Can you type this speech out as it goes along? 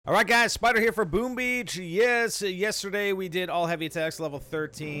Alright guys, Spider here for Boom Beach. Yes, yesterday we did all heavy attacks level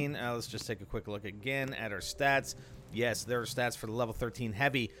 13. Let's just take a quick look again at our stats. Yes, there are stats for the level 13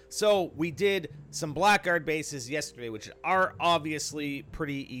 heavy. So we did some Blackguard bases yesterday, which are obviously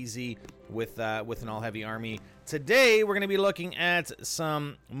pretty easy with an all heavy army. Today we're going to be looking at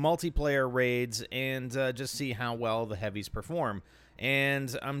some multiplayer raids and just see how well the heavies perform.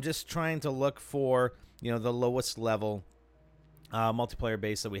 And I'm just trying to look for, you know, the lowest level multiplayer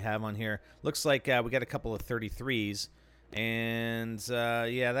base that we have on here. Looks like we got a couple of 33s, and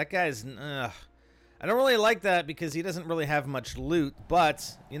yeah, that guy's I don't really like that because he doesn't really have much loot, but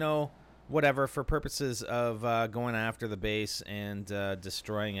you know, whatever, for purposes of going after the base and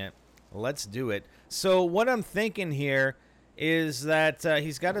destroying it, let's do it. So what I'm thinking here is that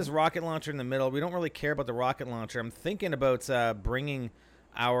he's got his rocket launcher in the middle. We don't really care about the rocket launcher. I'm thinking about bringing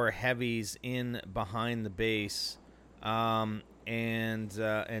our heavies in behind the base, and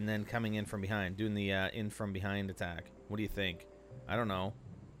then coming in from behind, doing the in from behind attack. What do you think? I don't know.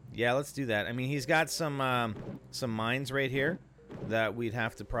 Yeah, let's do that. I mean, he's got some mines right here that we'd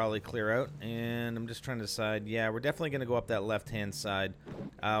have to probably clear out, and I'm just trying to decide. Yeah, we're definitely going to go up that left-hand side.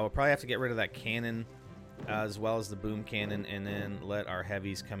 We'll probably have to get rid of that cannon as well as the boom cannon, and then let our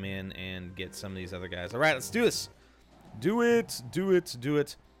heavies come in and get some of these other guys. All right, let's do this. Do it, do it, do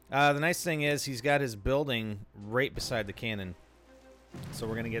it. The nice thing is he's got his building right beside the cannon, so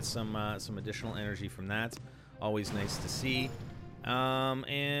we're gonna get some additional energy from that. Always nice to see.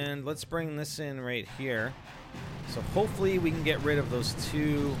 And let's bring this in right here. So hopefully we can get rid of those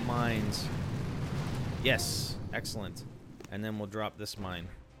two mines. Yes, excellent. And then we'll drop this mine.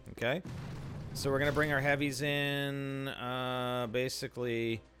 Okay. So we're gonna bring our heavies in,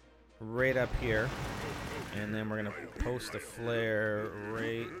 basically right up here. And then we're going to post a flare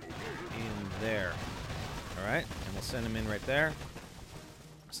right in there. Alright, and we'll send them in right there.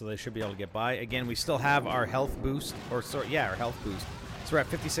 So they should be able to get by. Again, we still have our health boost. Or, sorry, yeah, our health boost. So we're at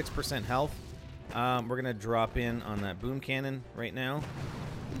 56% health. We're going to drop in on that boom cannon right now.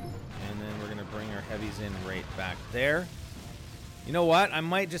 And then we're going to bring our heavies in right back there. You know what? I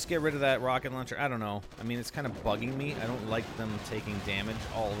might just get rid of that rocket launcher. I don't know. I mean, it's kind of bugging me. I don't like them taking damage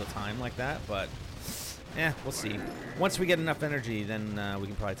all the time like that, but we'll see. Once we get enough energy, then we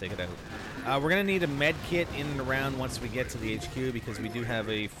can probably take it out. We're going to need a med kit in and around once we get to the HQ, because we do have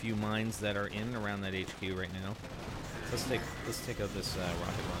a few mines that are in and around that HQ right now. So let's take out this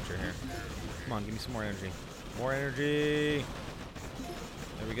rocket launcher here. Come on, give me some more energy. More energy!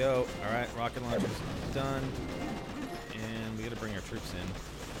 There we go. Alright, rocket launcher's done. And we got to bring our troops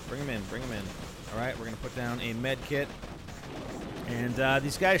in. Bring them in, bring them in. Alright, we're going to put down a med kit. And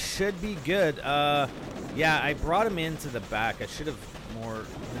these guys should be good. Yeah, I brought him into the back. I should have more.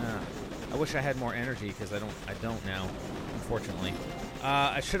 I wish I had more energy, because I don't now, unfortunately.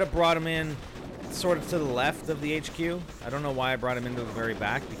 I should have brought him in sort of to the left of the HQ. I don't know why I brought him into the very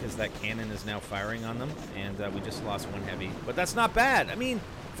back, because that cannon is now firing on them, and we just lost one heavy. But that's not bad. I mean,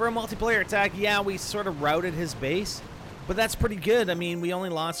 for a multiplayer attack, yeah, we sort of routed his base, but that's pretty good. I mean, we only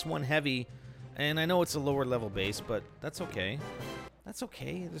lost one heavy, and I know it's a lower level base, but that's okay. That's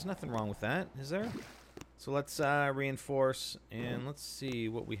okay. There's nothing wrong with that, is there? So let's reinforce, and let's see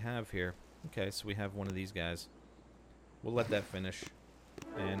what we have here. Okay, so we have one of these guys. We'll let that finish,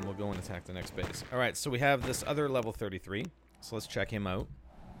 and we'll go and attack the next base. Alright, so we have this other level 33, so let's check him out.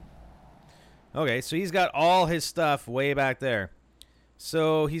 Okay, so he's got all his stuff way back there.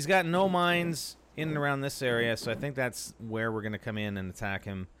 So he's got no mines in and around this area, so I think that's where we're going to come in and attack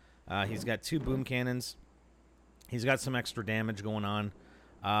him. He's got two boom cannons. He's got some extra damage going on.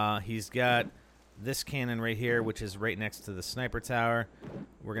 He's got this cannon right here, which is right next to the sniper tower.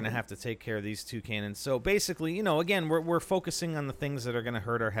 We're going to have to take care of these two cannons. So basically, you know, again, we're focusing on the things that are going to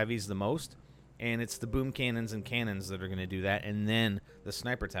hurt our heavies the most. And it's the boom cannons and cannons that are going to do that. And then the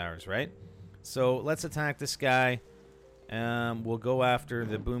sniper towers, right? So let's attack this guy. We'll go after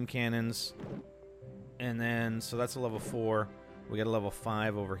the boom cannons. And then, so that's a level 4. We got a level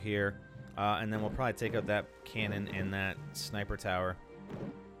 5 over here. And then we'll probably take out that cannon and that sniper tower.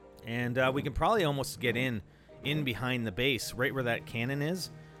 And we can probably almost get in behind the base, right where that cannon is.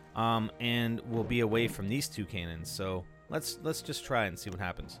 And we'll be away from these two cannons. So let's just try it and see what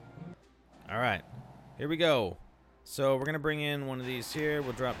happens. Alright, here we go. So we're going to bring in one of these here.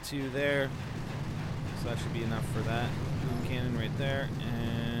 We'll drop 2 there. So that should be enough for that. Boom cannon right there.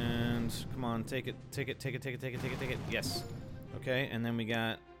 And come on, take it, take it, take it, take it, take it, take it, take it. Yes. Okay, and then we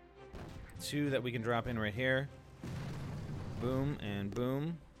got 2 that we can drop in right here. Boom and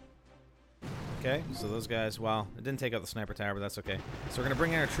boom. Okay, so those guys, well, it didn't take out the sniper tower, but that's okay. So we're going to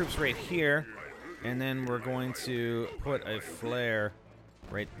bring in our troops right here, and then we're going to put a flare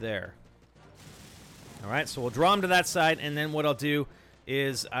right there. All right, so we'll draw them to that side, and then what I'll do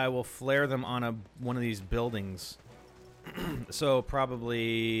is I will flare them on one of these buildings. So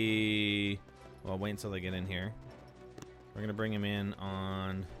probably, well, wait until they get in here. We're gonna bring them in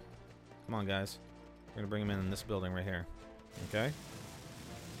on. Come on, guys. We're gonna bring them in this building right here. Okay.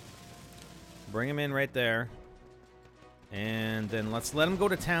 Bring them in right there. And then let's let them go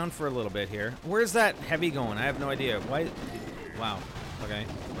to town for a little bit here. Where's that heavy going? I have no idea. Why? Wow. Okay.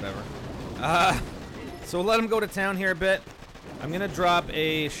 Whatever. So we'll let them go to town here a bit. I'm going to drop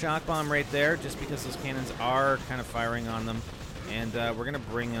a shock bomb right there just because those cannons are kind of firing on them. And we're going to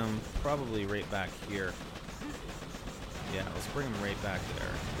bring them probably right back here. Yeah, let's bring them right back there.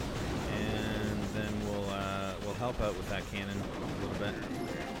 And then we'll help out with that cannon a little bit.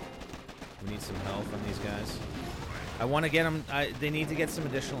 We need some health on these guys. I want to get them. They need to get some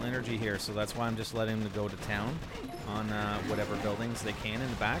additional energy here, so that's why I'm just letting them go to town on whatever buildings they can in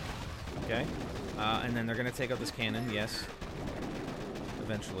the back. Okay, and then they're gonna take out this cannon. Yes,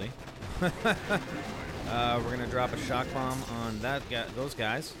 eventually. We're gonna drop a shock bomb on those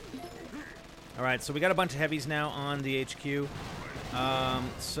guys. All right, so we got a bunch of heavies now on the HQ.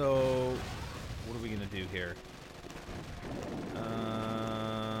 So what are we gonna do here?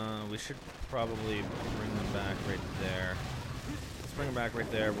 We should probably bring them back right there. Let's bring them back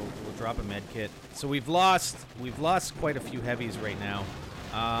right there. We'll drop a med kit. So we've lost quite a few heavies right now.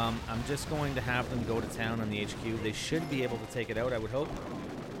 I'm just going to have them go to town on the HQ. They should be able to take it out, I would hope.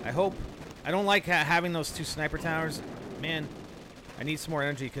 I hope. I don't like having those two sniper towers. Man, I need some more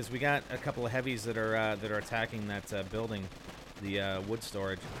energy because we got a couple of heavies that are attacking that building, the wood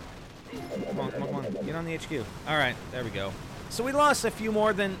storage. Come on, come on, come on. Get on the HQ. All right, there we go. So we lost a few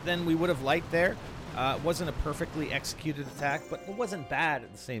more than we would have liked there. It wasn't a perfectly executed attack, but it wasn't bad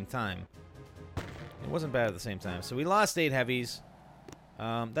at the same time. It wasn't bad at the same time. So we lost 8 heavies.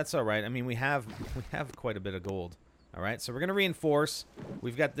 That's all right. I mean, we have quite a bit of gold. All right, so we're gonna reinforce.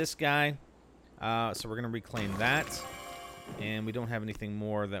 We've got this guy, so we're gonna reclaim that, and we don't have anything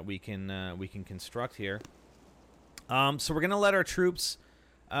more that we can construct here. So we're gonna let our troops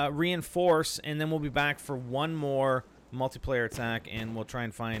reinforce, and then we'll be back for one more multiplayer attack, and we'll try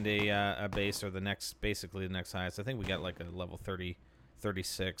and find a base, or basically the next highest. I think we got like a level 30,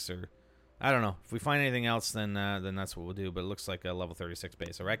 36, or I don't know. If we find anything else, then that's what we'll do. But it looks like a level 36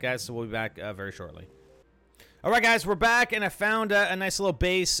 base. All right, guys. So we'll be back very shortly. All right, guys, we're back, and I found a nice little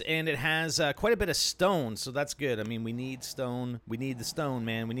base, and it has quite a bit of stone, so that's good. I mean, we need stone. We need the stone,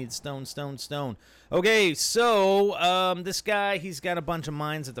 man. We need stone, stone, stone. Okay, so this guy, he's got a bunch of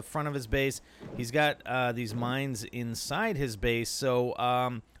mines at the front of his base. He's got these mines inside his base, so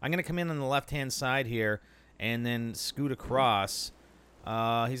I'm going to come in on the left-hand side here and then scoot across.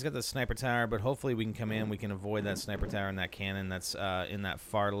 He's got the sniper tower, but hopefully we can come in. We can avoid that sniper tower and that cannon that's in that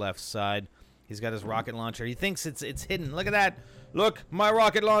far left side. He's got his rocket launcher. He thinks it's hidden. Look at that. Look, my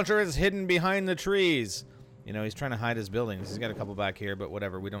rocket launcher is hidden behind the trees. You know, he's trying to hide his buildings. He's got a couple back here, but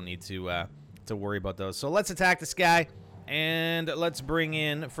whatever. We don't need to worry about those. So let's attack this guy, and let's bring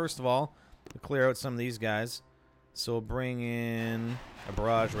in, first of all, we'll clear out some of these guys. So we'll bring in a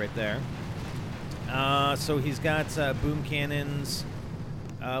barrage right there. So he's got boom cannons.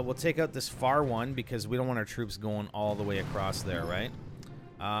 We'll take out this far one because we don't want our troops going all the way across there, right?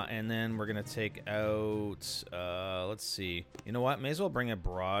 And then we're going to take out, let's see. You know what? May as well bring a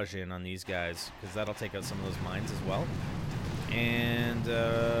barrage in on these guys because that'll take out some of those mines as well. And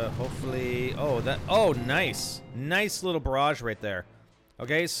hopefully, oh, nice. Nice little barrage right there.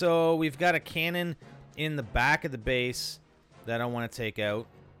 Okay, so we've got a cannon in the back of the base that I want to take out.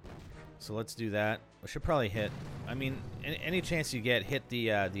 So let's do that. We should probably hit, I mean, any chance you get, hit the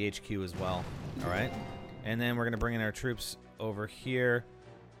HQ as well. All right. And then we're going to bring in our troops over here.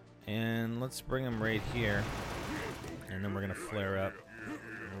 And let's bring them right here. And then we're going to flare up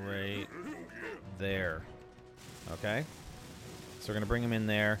right there. Okay. So we're going to bring them in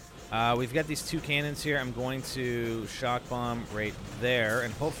there. We've got these 2 cannons here. I'm going to shock bomb right there.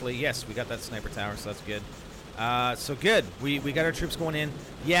 And hopefully, yes, we got that sniper tower, so that's good. So good. We got our troops going in.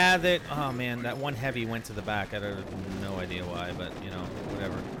 Yeah, oh man, that one heavy went to the back. I have no idea why, but you know,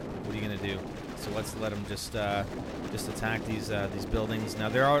 whatever. What are you going to do? So let's let them just attack these buildings. Now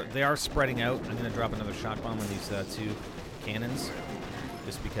they are spreading out. I'm going to drop another shock bomb on these 2 cannons,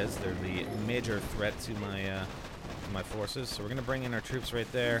 just because they're the major threat to my forces. So we're going to bring in our troops right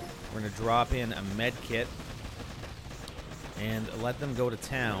there. We're going to drop in a med kit and let them go to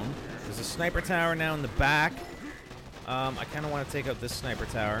town. There's a sniper tower now in the back. I kind of want to take out this sniper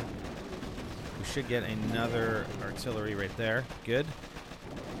tower. We should get another artillery right there. Good.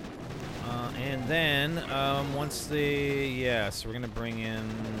 And then, once the... Yeah, so we're going to bring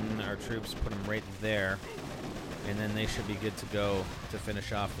in our troops, put them right there. And then they should be good to go to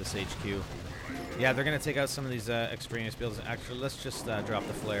finish off this HQ. Yeah, they're going to take out some of these extraneous builds. Actually, let's just drop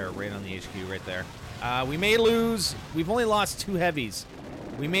the flare right on the HQ right there. We may lose... We've only lost 2 heavies.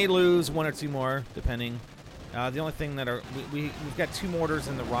 We may lose 1 or 2 more, depending. The only thing that are... We've got 2 mortars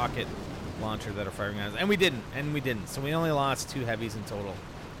in the rocket launcher that are firing at us. And we didn't. So we only lost 2 heavies in total.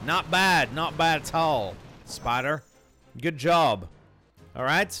 Not bad at all, Spider. Good job. All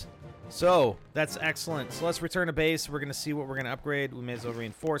right, so that's excellent. So let's return to base. We're gonna see what we're gonna upgrade. We may as well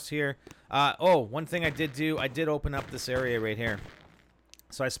reinforce here. Oh, one thing I did do, I did open up this area right here.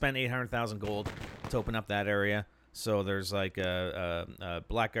 So I spent 800,000 gold to open up that area. So there's like a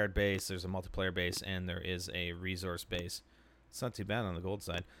Blackguard base, there's a multiplayer base, and there is a resource base. It's not too bad on the gold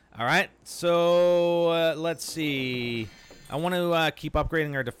side. All right, so let's see. I want to keep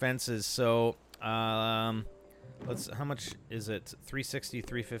upgrading our defenses. So let's. How much is it? 360,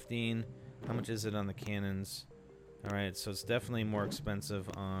 315. How much is it on the cannons? All right, so it's definitely more expensive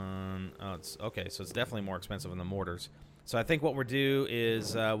on. Oh, it's okay. So it's definitely more expensive on the mortars. So I think what we'll do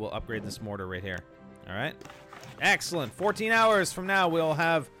is we'll upgrade this mortar right here. All right. Excellent. 14 hours from now, we'll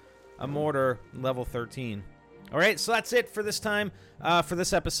have a mortar level 13. All right, so that's it for this time, for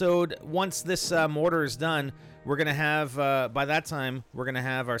this episode. Once this mortar is done, we're going to have, by that time, we're going to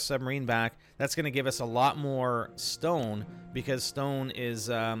have our submarine back. That's going to give us a lot more stone, because stone is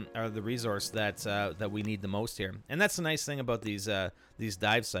are the resource that we need the most here. And that's the nice thing about these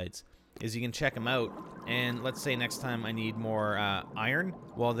dive sites, is you can check them out. And let's say next time I need more iron,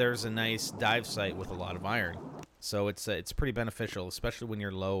 well, there's a nice dive site with a lot of iron. So it's pretty beneficial, especially when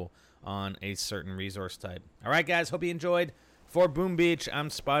you're low on a certain resource type. All right, guys, hope you enjoyed. For Boom Beach,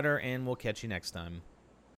 I'm Spider, and we'll catch you next time.